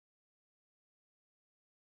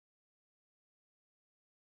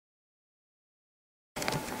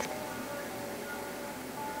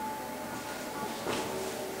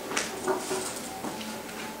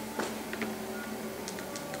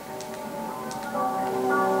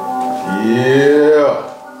Yeah.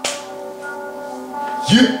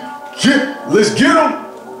 Yeah. Let's get him.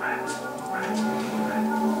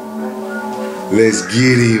 Let's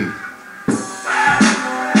get him.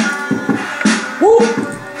 Woo.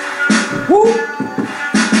 Woo.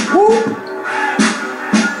 Woo.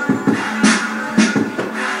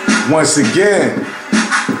 Once again,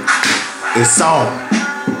 it's on.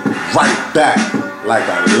 Right back like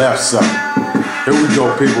I left something. Here we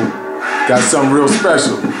go, people. Got something real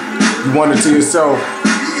special. You wonder to yourself,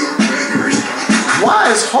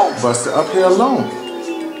 why is Hulkbuster up here alone?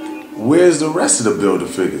 Where's the rest of the Builder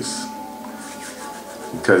figures?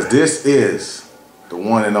 Because this is the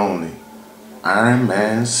one and only Iron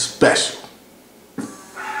Man Special.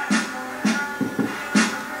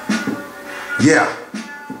 Yeah,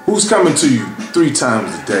 who's coming to you 3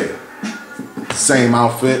 times a day? Same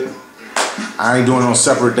outfit. I ain't doing it on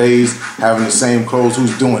separate days, having the same clothes.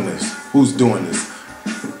 Who's doing this? Who's doing this?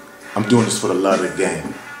 I'm doing this for the love of the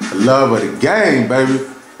game. The love of the game, baby.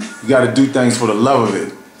 You gotta do things for the love of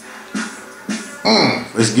it.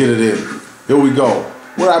 Let's get it in. Here we go.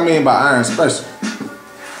 What do I mean by Iron Special?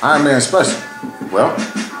 Iron Man Special. Well,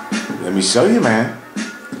 let me show you, man.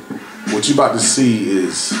 What you about to see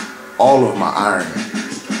is all of my Iron Man.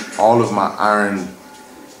 All of my Iron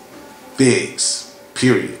Figs,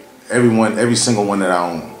 period. Every single one that I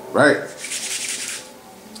own, right?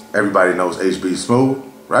 Everybody knows HB Smooth,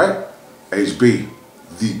 right? HB,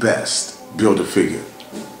 the best Builder figure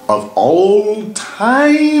of all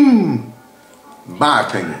time, my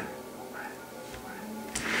opinion.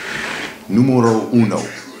 Numero uno.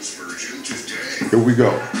 Here we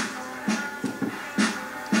go.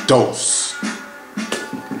 Dos.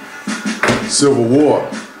 Civil War.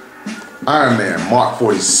 Iron Man Mark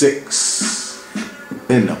 46.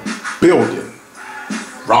 In the building.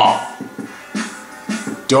 Raw.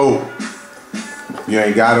 Dope. You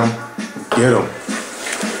ain't got him? Get him.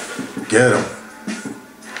 Get him.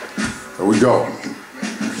 Here we go.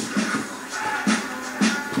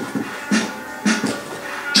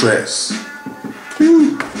 Tress.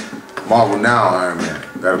 Woo. Marvel Now Iron Man.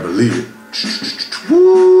 Gotta believe it.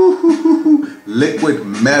 Woo. Liquid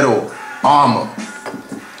metal armor.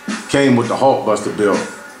 Came with the Hulkbuster build,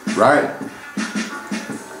 right?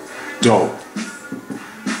 Dope.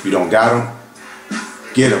 You don't got him?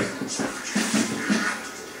 Get him.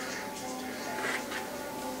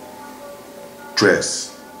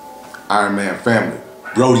 Dress. Iron Man family.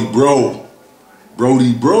 Brody Bro.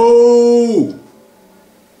 Brody Bro.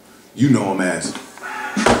 You know him as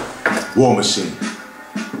War Machine.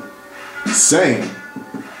 Same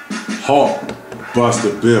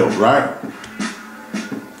Hulkbuster build, right?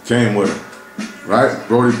 Came with him, right?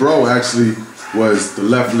 Brody Bro actually was the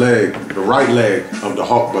left leg, the right leg of the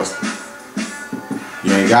Hulkbuster.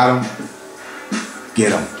 You ain't got him?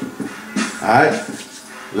 Get him. Alright?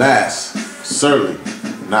 Last, certainly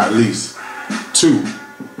not least, 2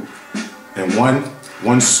 in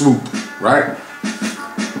one swoop, right?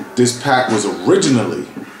 This pack was originally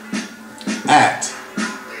at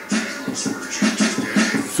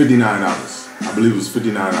 $59. I believe it was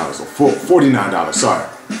 $59 or $49, sorry,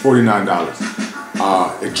 $49.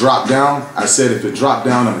 It dropped down. I said if it dropped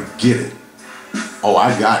down, I'm gonna get it. Oh,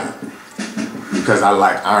 I got it. Because I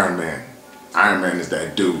like Iron Man. Iron Man is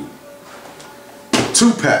that dude.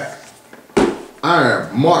 2-pack.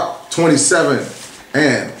 Iron Mark 27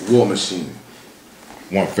 and War Machine.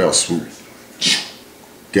 One fell swoop.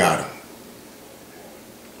 Got him.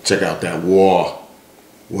 Check out that war.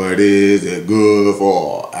 What is it good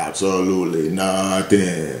for? Absolutely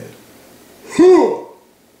nothing.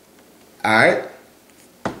 Alright.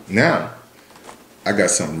 Now, I got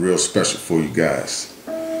something real special for you guys.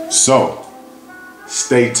 So,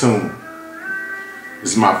 stay tuned.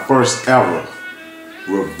 This is my first ever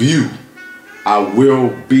review. I will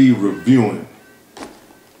be reviewing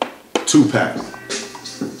 2-pack.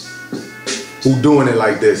 Who doing it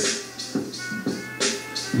like this?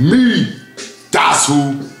 Me. That's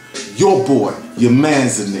who. Your boy, your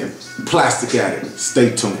man's in there. Plastic Addict.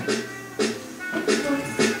 Stay tuned.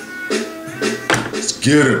 Let's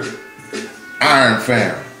get him. Iron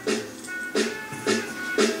Fam.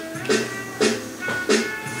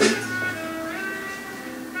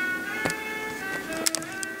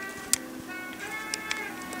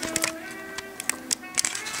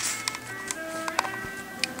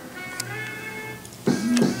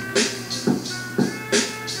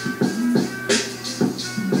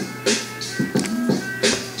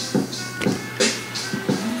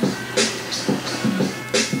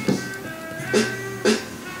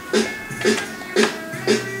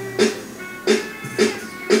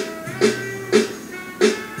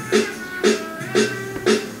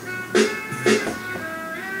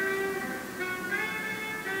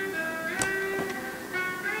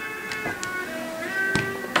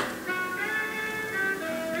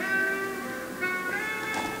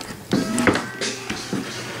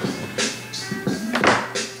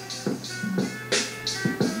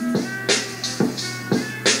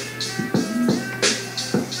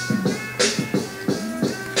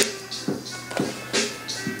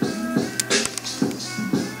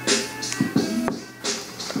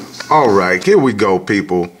 All right, here we go,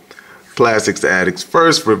 people. Plastics Addicts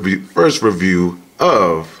first review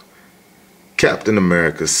of Captain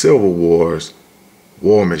America: Civil War's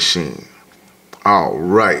War Machine. All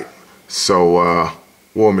right, so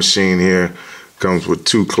War Machine here comes with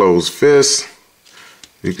 2 closed fists.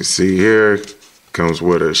 You can see here comes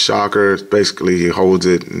with a shocker. Basically, he holds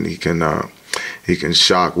it and he can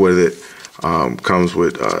shock with it. Comes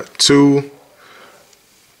with 2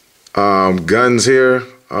 guns here.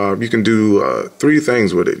 You can do 3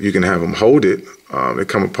 things with it. You can have them hold it. They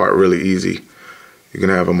come apart really easy. You can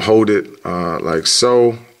have them hold it like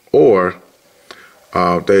so, or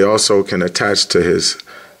they also can attach to his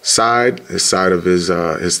side of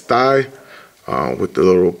his thigh with the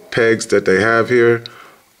little pegs that they have here,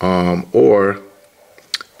 or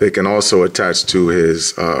they can also attach to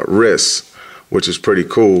his wrists, which is pretty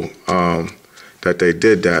cool that they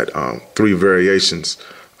did that. 3 variations.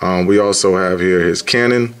 We also have here his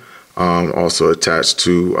cannon, also attached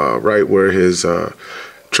to right where his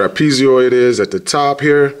trapezoid is at the top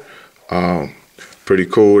here. Pretty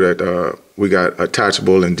cool that we got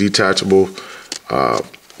attachable and detachable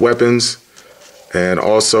weapons. And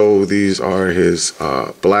also these are his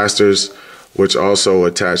blasters, which also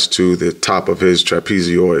attach to the top of his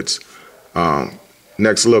trapezoids.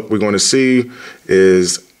 Next look we're going to see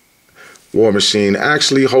is War Machine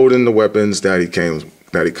actually holding the weapons that he comes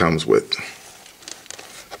with.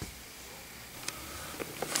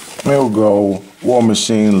 There we go. War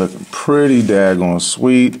Machine looking pretty daggone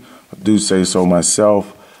sweet. I do say so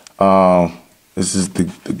myself. This is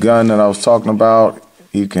the gun that I was talking about.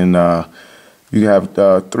 You have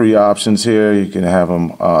 3 options here. You can have him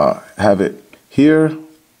have it here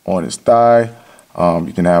on his thigh.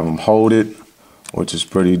 You can have him hold it, which is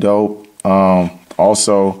pretty dope.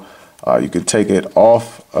 Also, you could take it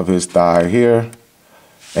off of his thigh here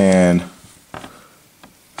and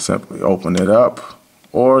simply open it up,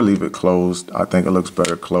 or leave it closed. I think it looks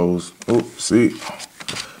better closed. Oops, see,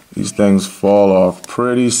 these things fall off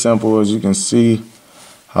pretty simple. As you can see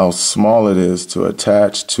how small it is to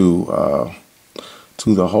attach to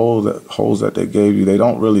the holes that they gave you. They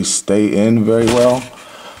don't really stay in very well.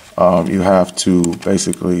 You have to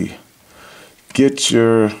basically get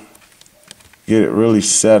it really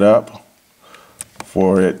set up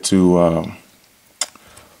for it to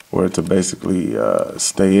basically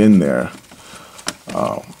stay in there.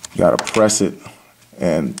 You gotta press it,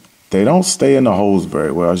 and they don't stay in the holes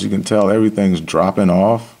very well. As you can tell, everything's dropping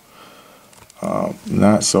off.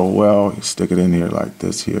 Not so well. You stick it in here like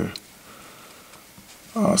this here.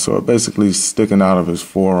 So it basically sticking out of his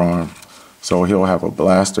forearm. So he'll have a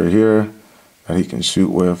blaster here that he can shoot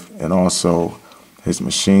with, and also his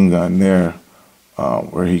machine gun there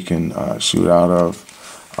where he can shoot out of.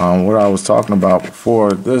 What I was talking about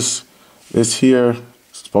before, this here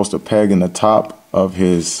is supposed to peg in the top of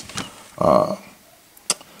his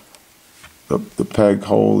the peg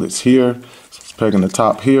hole is here. It's pegging the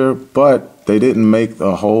top here, but they didn't make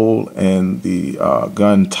the hole in the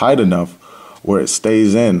gun tight enough where it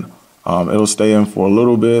stays in. It'll stay in for a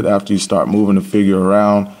little bit. After you start moving the figure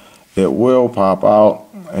around, it will pop out.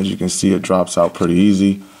 As you can see, it drops out pretty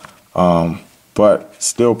easy, but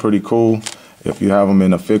still pretty cool. If you have them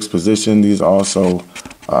in a fixed position, these are also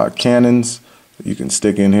cannons you can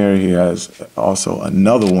stick in here. He has also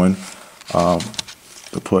another one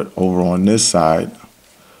to put over on this side,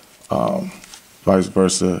 vice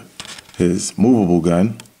versa his movable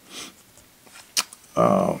gun.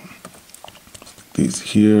 These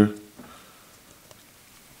here,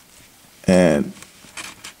 and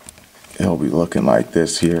he'll be looking like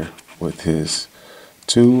this here with his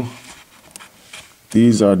 2.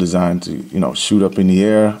 These are designed to, shoot up in the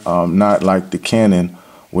air, not like the cannon,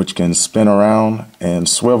 which can spin around and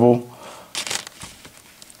swivel.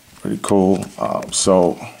 Pretty cool.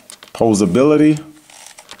 So posability,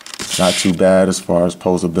 not too bad as far as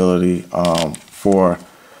posability for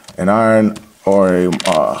an Iron or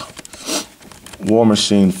a War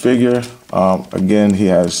Machine figure. Again, he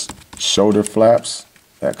has shoulder flaps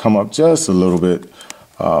that come up just a little bit.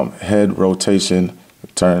 Head rotation,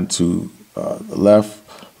 turn to the left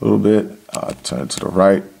a little bit, turn to the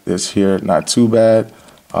right. This here, not too bad.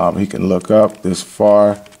 He can look up this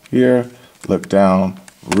far here, look down,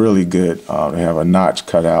 really good. They have a notch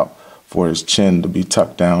cut out for his chin to be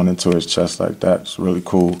tucked down into his chest like that. It's really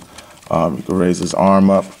cool. You can raise his arm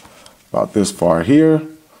up about this far here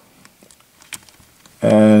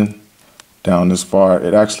and down this far.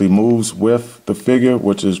 It actually moves with the figure,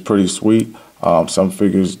 which is pretty sweet. Some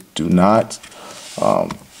figures do not.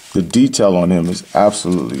 The detail on him is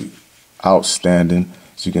absolutely outstanding.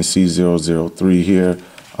 As you can see, 003 here.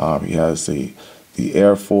 He has the the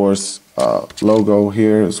Air Force logo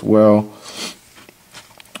here as well.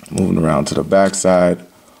 Moving around to the back side.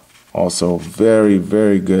 Also very,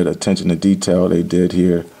 very good attention to detail they did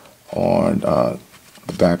here on the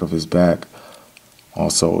back of his back.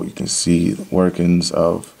 Also, you can see the workings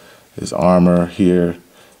of his armor here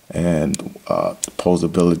and the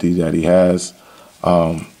posability that he has.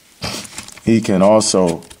 He can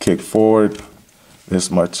also kick forward this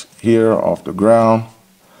much here off the ground.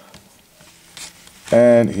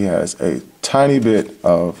 And he has a tiny bit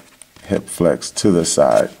of hip flex to the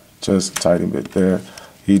side, just a tiny bit there.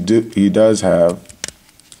 He does have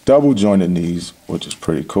double jointed knees, which is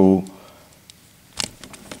pretty cool.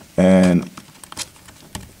 And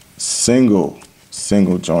single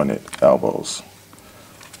jointed elbows.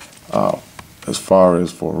 As far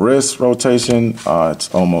as for wrist rotation,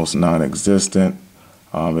 it's almost non-existent.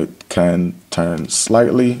 It can turn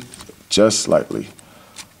slightly, just slightly.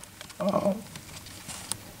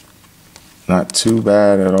 Not too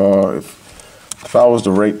bad at all. If I was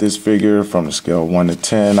to rate this figure from a scale of 1 to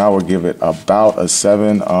 10, I would give it about a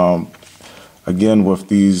 7. Again, with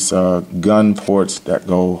these gun ports that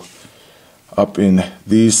go up in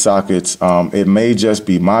these sockets, it may just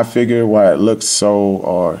be my figure why it looks so,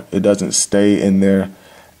 or it doesn't stay in there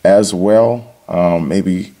as well.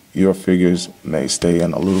 Maybe your figures may stay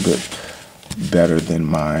in a little bit better than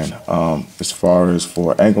mine. As far as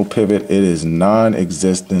for ankle pivot, it is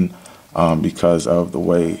non-existent because of the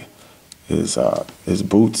way his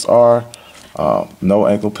boots are. No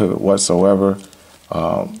ankle pivot whatsoever.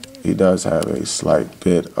 He does have a slight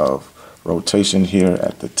bit of rotation here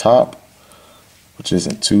at the top, which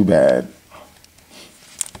isn't too bad.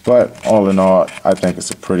 But all in all, I think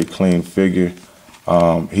it's a pretty clean figure.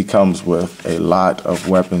 He comes with a lot of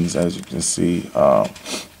weapons, as you can see.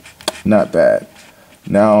 Not bad.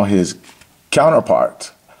 Now his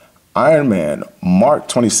counterpart, Iron Man Mark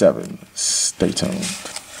 27. Stay tuned.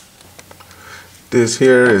 This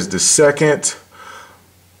here is the second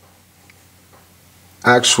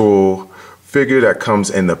actual figure that comes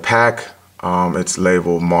in the pack. It's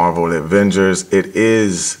labeled Marvel Avengers. It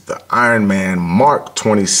is the Iron Man Mark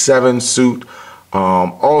 27 suit,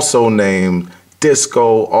 also named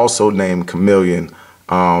Disco, also named Chameleon.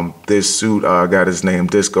 This suit got its name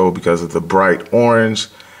Disco because of the bright orange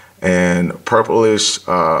and purplish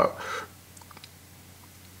attire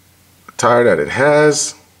that it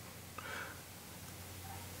has.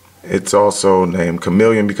 It's also named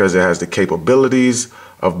Chameleon because it has the capabilities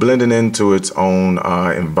of blending into its own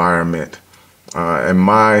environment. In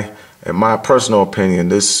my personal opinion,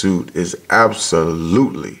 this suit is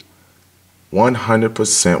absolutely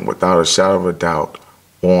 100% without a shadow of a doubt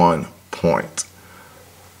on point.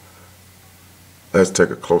 Let's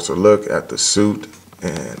take a closer look at the suit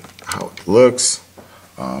and how it looks.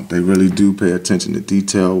 They really do pay attention to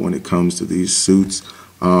detail when it comes to these suits.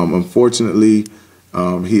 Unfortunately,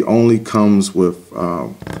 he only comes with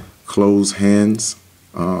closed hands.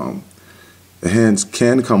 The hands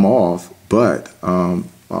can come off, but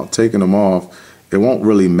while taking them off, it won't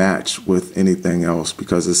really match with anything else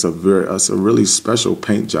because it's a really special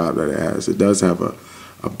paint job that it has. It does have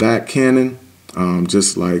a back cannon,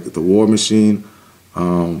 just like the War Machine.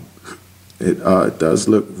 It does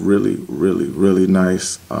look really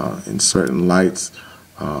nice in certain lights.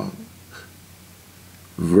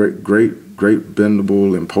 Great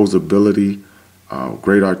bendable and posability,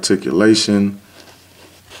 great articulation.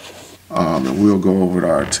 And we'll go over the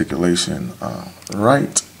articulation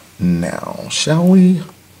right now, shall we?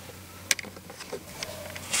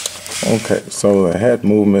 Okay, so the head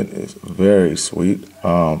movement is very sweet.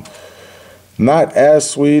 Not as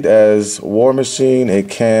sweet as War Machine. It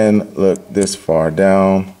can look this far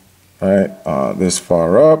down, right? This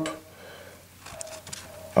far up.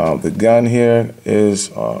 The gun here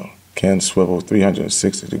is can swivel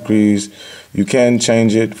 360 degrees. You can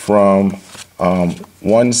change it from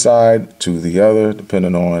one side to the other,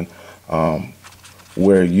 depending on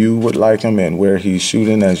where you would like him and where he's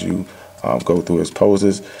shooting as you go through his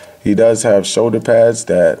poses. He does have shoulder pads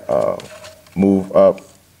that move up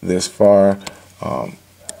this far,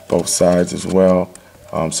 both sides as well.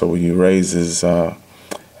 So when you raise his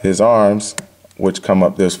arms, which come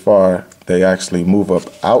up this far, they actually move up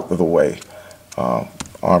out of the way.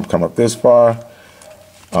 Arm come up this far.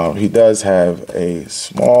 He does have a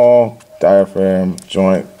small diaphragm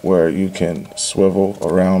joint where you can swivel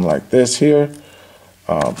around like this here.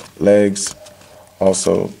 Legs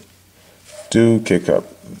also do kick up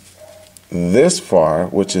this far,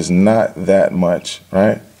 which is not that much,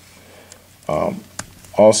 right?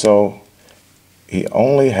 Also, he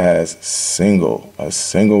only has a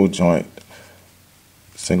single joint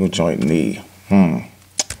knee,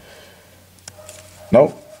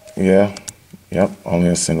 Nope. Yeah. Yep. Only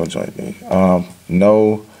a single joint knee.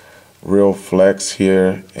 No real flex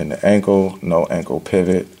here in the ankle. No ankle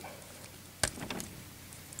pivot.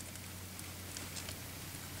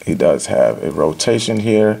 He does have a rotation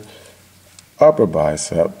here. Upper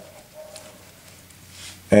bicep.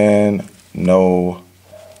 And no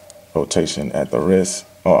rotation at the wrist.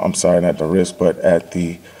 Oh, I'm sorry, not the wrist, but at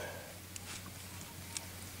the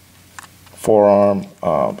forearm.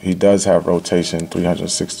 He does have rotation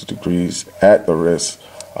 360 degrees at the wrist.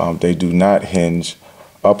 They do not hinge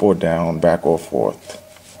up or down, back or forth.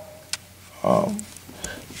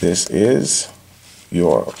 This is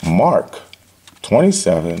your Mark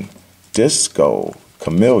 27 Disco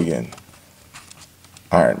Chameleon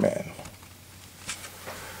Ironman.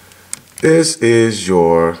 This is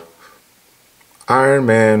your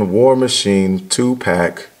Ironman War Machine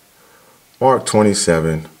 2-pack, Mark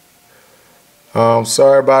 27.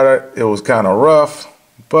 Sorry about it. It was kind of rough,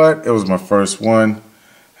 but it was my first one.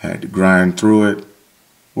 I had to grind through it.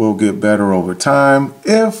 We'll get better over time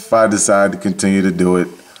if I decide to continue to do it.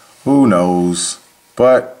 Who knows?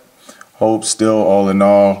 But hope still, all in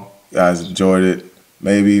all, you guys enjoyed it.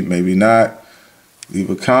 Maybe, maybe not. Leave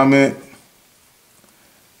a comment.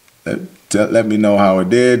 Let me know how it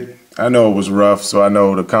did. I know it was rough, so I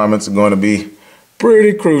know the comments are going to be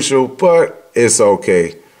pretty crucial, but it's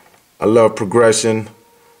okay. I love progression.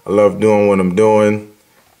 I love doing what I'm doing.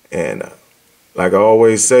 And like I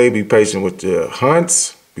always say, be patient with your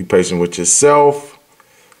hunts. Be patient with yourself.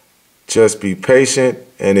 Just be patient.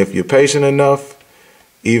 And if you're patient enough,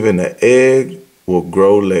 even the egg will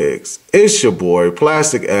grow legs. It's your boy,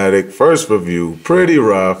 Plastic Addict. First review, pretty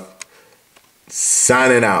rough.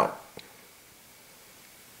 Signing out.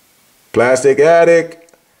 Plastic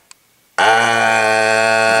Addict out.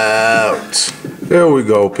 Here we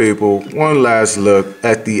go, people. One last look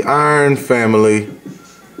at the Iron family.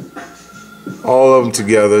 All of them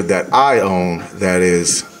together that I own, that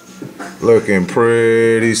is. Looking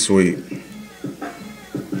pretty sweet.